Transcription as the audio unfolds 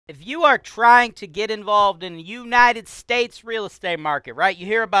If you are trying to get involved in the United States real estate market, right? You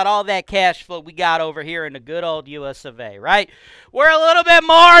hear about all that cash flow we got over here in the good old US of A, right? We're a little bit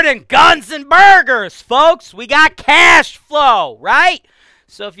more than guns and burgers, folks. We got cash flow, right?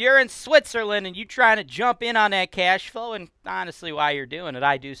 So if you're in Switzerland and you're trying to jump in on that cash flow, and honestly, while you're doing it,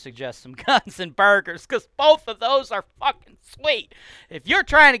 I do suggest some guns and burgers because both of those are fucking sweet. If you're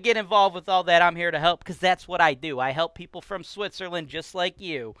trying to get involved with all that, I'm here to help because that's what I do. I help people from Switzerland just like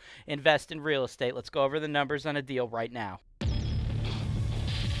you invest in real estate. Let's go over the numbers on a deal right now.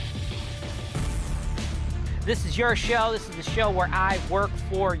 This is your show. This is the show where I work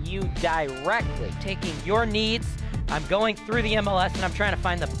for you directly, taking your needs. I'm going through the MLS and I'm trying to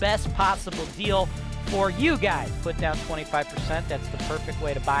find the best possible deal for you guys. Put down 25%. That's the perfect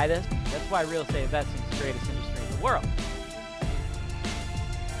way to buy this. That's why real estate investing is the greatest industry in the world.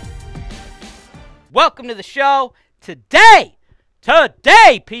 Welcome to the show. Today,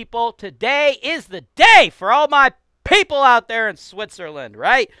 people, today is the day for all my people out there in Switzerland,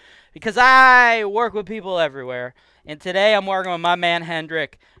 right? Because I work with people everywhere. And today I'm working with my man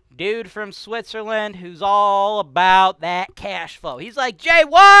Hendrik. Dude from Switzerland who's all about that cash flow. He's like, Jay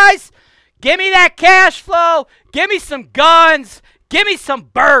Wise, give me that cash flow. Give me some guns. Give me some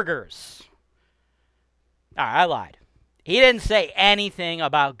burgers. All right, I lied. He didn't say anything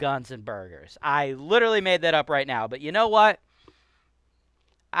about guns and burgers. I literally made that up right now. But you know what?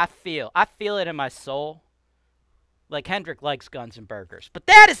 I feel it in my soul. Like Hendrik likes guns and burgers. But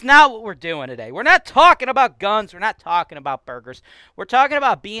that is not what we're doing today. We're not talking about guns. We're not talking about burgers. We're talking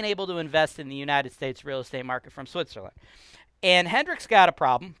about being able to invest in the United States real estate market from Switzerland. And Hendrik's got a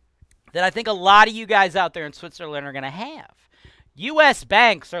problem that I think a lot of you guys out there in Switzerland are going to have. U.S.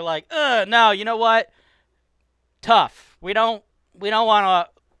 banks are like, no, you know what? Tough. We don't want to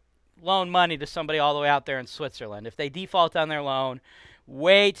loan money to somebody all the way out there in Switzerland. If they default on their loan,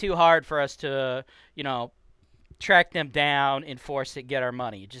 way too hard for us to, track them down, enforce it, get our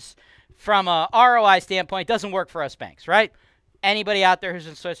money. Just from a ROI standpoint, doesn't work for us banks, right? Anybody out there who's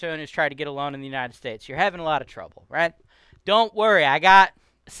in Switzerland who's tried to get a loan in the United States, you're having a lot of trouble, right? Don't worry, I got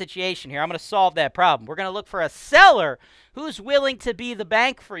a situation here. I'm going to solve that problem. We're going to look for a seller who's willing to be the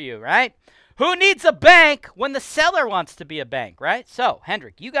bank for you, right? Who needs a bank when the seller wants to be a bank, right? So,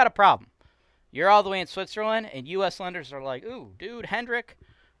 Hendrik, you got a problem. You're all the way in Switzerland, and U.S. lenders are like, ooh, dude, Hendrik,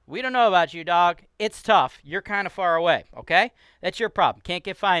 we don't know about you, dog. It's tough. You're kind of far away, okay? That's your problem. Can't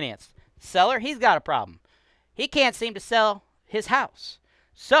get financed. Seller, he's got a problem. He can't seem to sell his house.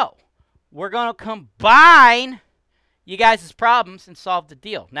 So, we're going to combine you guys' problems and solve the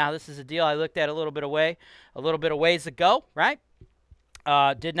deal. Now, this is a deal I looked at a little bit of ways ago, right?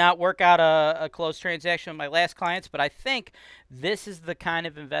 Did not work out a closed transaction with my last clients, but I think this is the kind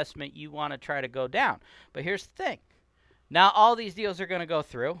of investment you want to try to go down. But here's the thing. Now, all these deals are going to go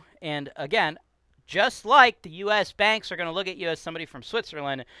through, and again, just like the U.S. banks are going to look at you as somebody from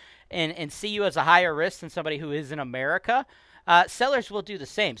Switzerland and see you as a higher risk than somebody who is in America, sellers will do the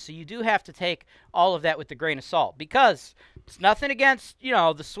same. So you do have to take all of that with a grain of salt because it's nothing against,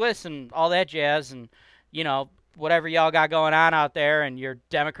 the Swiss and all that jazz and, whatever y'all got going on out there and your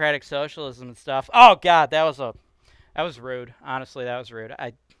democratic socialism and stuff. Oh, God, that was rude. Honestly, that was rude.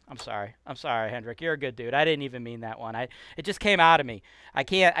 I'm sorry. I'm sorry, Hendrik. You're a good dude. I didn't even mean that one. It just came out of me. I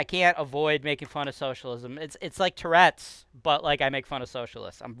can't avoid making fun of socialism. It's like Tourette's, but like I make fun of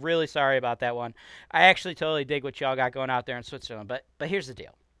socialists. I'm really sorry about that one. I actually totally dig what y'all got going out there in Switzerland. But here's the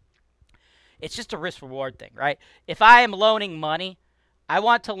deal. It's just a risk-reward thing, right? If I am loaning money, I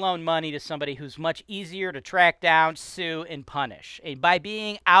want to loan money to somebody who's much easier to track down, sue, and punish. And by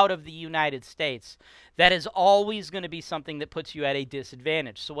being out of the United States, that is always going to be something that puts you at a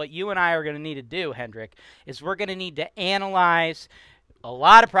disadvantage. So what you and I are going to need to do, Hendrik, is we're going to need to analyze a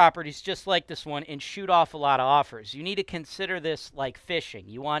lot of properties just like this one and shoot off a lot of offers. You need to consider this like fishing.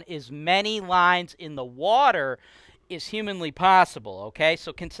 You want as many lines in the water is humanly possible, okay?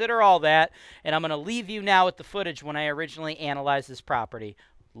 So consider all that, and I'm going to leave you now with the footage when I originally analyzed this property.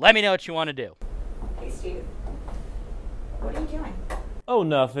 Let me know what you want to do. Hey, Steve. What are you doing? Oh,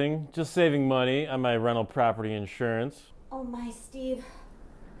 nothing. Just saving money on my rental property insurance. Oh, my Steve.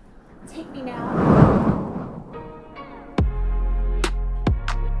 Take me now.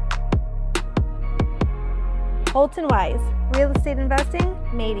 HoltonWise, real estate investing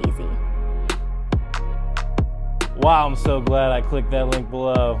made easy. Wow, I'm so glad I clicked that link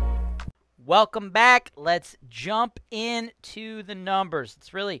below. Welcome back. Let's jump into the numbers.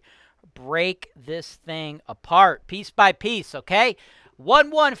 Let's really break this thing apart piece by piece, okay?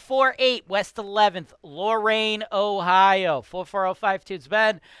 1148 West 11th, Lorain, Ohio. 44052. It's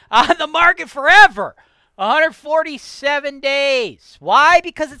been on the market forever. 147 days. Why?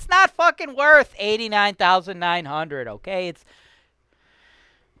 Because it's not fucking worth $89,900, okay? It's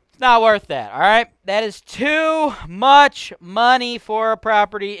not worth that, all right? That is too much money for a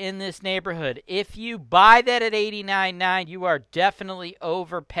property in this neighborhood. If you buy that at $89,900, you are definitely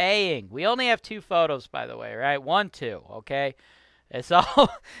overpaying. We only have 2 photos, by the way, right? 1, 2, okay? That's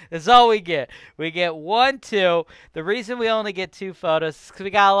all we get. We get 1, 2. The reason we only get 2 photos is because we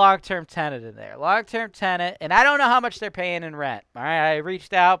got a long-term tenant in there. Long-term tenant, and I don't know how much they're paying in rent. All right, I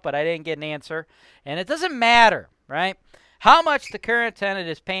reached out, but I didn't get an answer. And it doesn't matter, right? How much the current tenant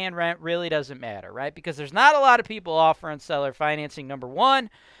is paying rent really doesn't matter, right? Because there's not a lot of people offering seller financing, number 1.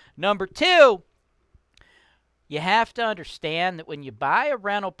 Number 2, you have to understand that when you buy a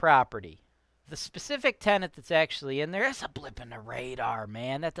rental property, the specific tenant that's actually in there is a blip in the radar,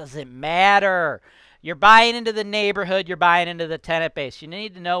 man. That doesn't matter. You're buying into the neighborhood. You're buying into the tenant base. You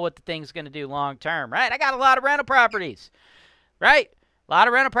need to know what the thing's going to do long term, right? I got a lot of rental properties, right? A lot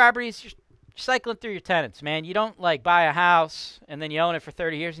of rental properties. You're cycling through your tenants, man. You don't, like, buy a house and then you own it for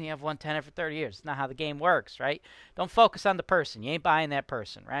 30 years and you have one tenant for 30 years. It's not how the game works, right? Don't focus on the person. You ain't buying that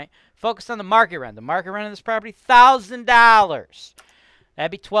person, right? Focus on the market rent. The market rent of this property, $1,000. That'd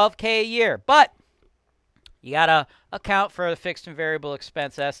be $12K a year. But you got to account for the fixed and variable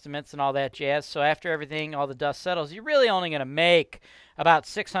expense estimates and all that jazz. So after everything, all the dust settles, you're really only going to make about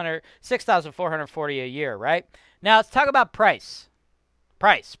 $6,440 a year, right? Now, let's talk about price.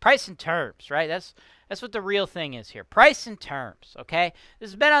 Price and terms, right? That's what the real thing is here. Price and terms, okay?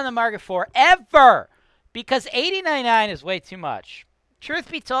 This has been on the market forever because $89,900 is way too much.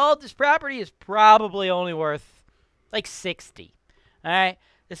 Truth be told, this property is probably only worth like $60,000. All right,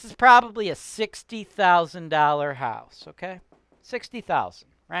 this is probably a $60,000 house, okay? $60,000,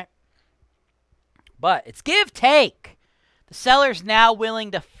 right? But it's give take. The seller's now willing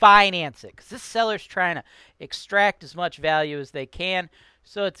to finance it because this seller's trying to extract as much value as they can.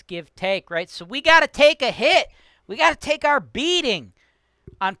 So it's give take, right? So we got to take a hit. We got to take our beating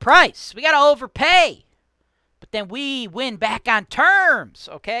on price. We got to overpay. But then we win back on terms,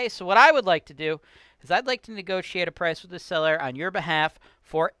 okay? So what I would like to do is I'd like to negotiate a price with the seller on your behalf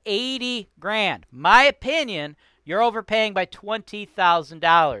for $80,000. My opinion, you're overpaying by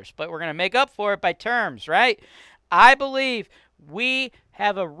 $20,000, but we're going to make up for it by terms, right? I believe we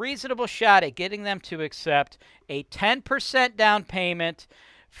have a reasonable shot at getting them to accept a 10% down payment,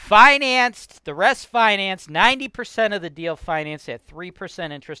 financed, the rest financed, 90% of the deal financed at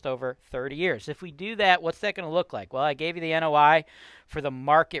 3% interest over 30 years. If we do that, what's that going to look like? Well, I gave you the NOI for the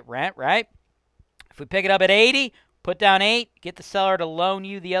market rent, right? If we pick it up at 80, put down 8, get the seller to loan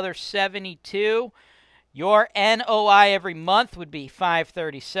you the other 72, your NOI every month would be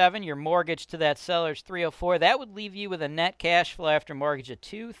 $537. Your mortgage to that seller is $304. That would leave you with a net cash flow after mortgage of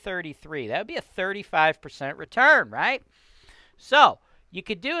 $233. That would be a 35% return, right? So you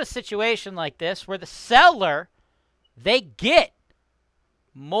could do a situation like this where the seller, they get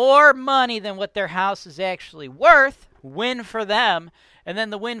more money than what their house is actually worth, win for them, and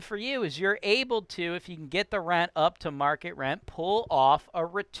then the win for you is you're able to, if you can get the rent up to market rent, pull off a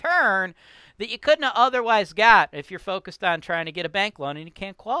return that you couldn't have otherwise got if you're focused on trying to get a bank loan and you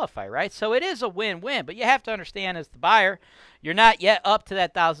can't qualify, right? So it is a win-win, but you have to understand as the buyer, you're not yet up to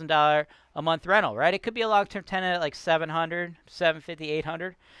that $1,000 a month rental, right? It could be a long-term tenant at like $700, $750,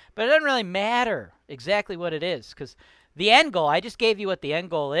 $800, but it doesn't really matter exactly what it is because the end goal, I just gave you what the end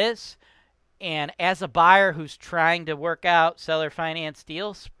goal is. And as a buyer who's trying to work out seller finance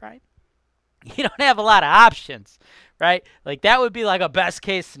deals, right, you don't have a lot of options, right? Like that would be like a best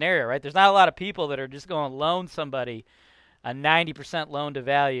case scenario, right? There's not a lot of people that are just going to loan somebody a 90% loan to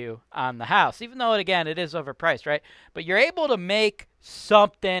value on the house, even though, again, it is overpriced, right? But you're able to make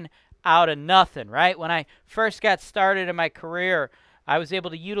something out of nothing, right? When I first got started in my career, I was able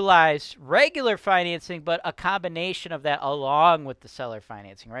to utilize regular financing, but a combination of that along with the seller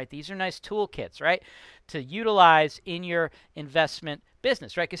financing, right? These are nice toolkits, right, to utilize in your investment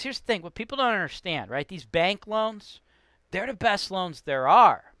business, right? Because here's the thing. What people don't understand, right, these bank loans, they're the best loans there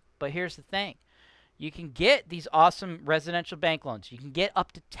are. But here's the thing. You can get these awesome residential bank loans. You can get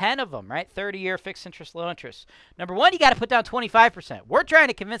up to 10 of them, right? 30-year fixed interest, low interest. Number one, you got to put down 25%. We're trying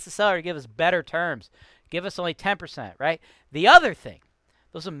to convince the seller to give us better terms. Give us only 10%, right? The other thing,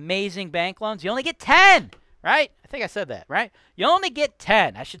 those amazing bank loans, you only get 10, right? I think I said that, right? You only get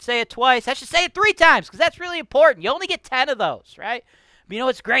 10. I should say it twice. I should say it 3 times because that's really important. You only get 10 of those, right? But you know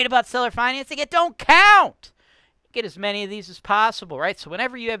what's great about seller financing? It don't count. You get as many of these as possible, right? So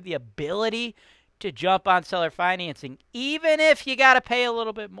whenever you have the ability to jump on seller financing, even if you got to pay a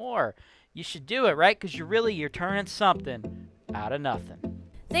little bit more, you should do it, right? Because you're turning something out of nothing.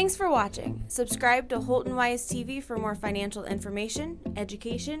 Thanks for watching. Subscribe to HoltonWise TV for more financial information,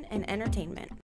 education, and entertainment.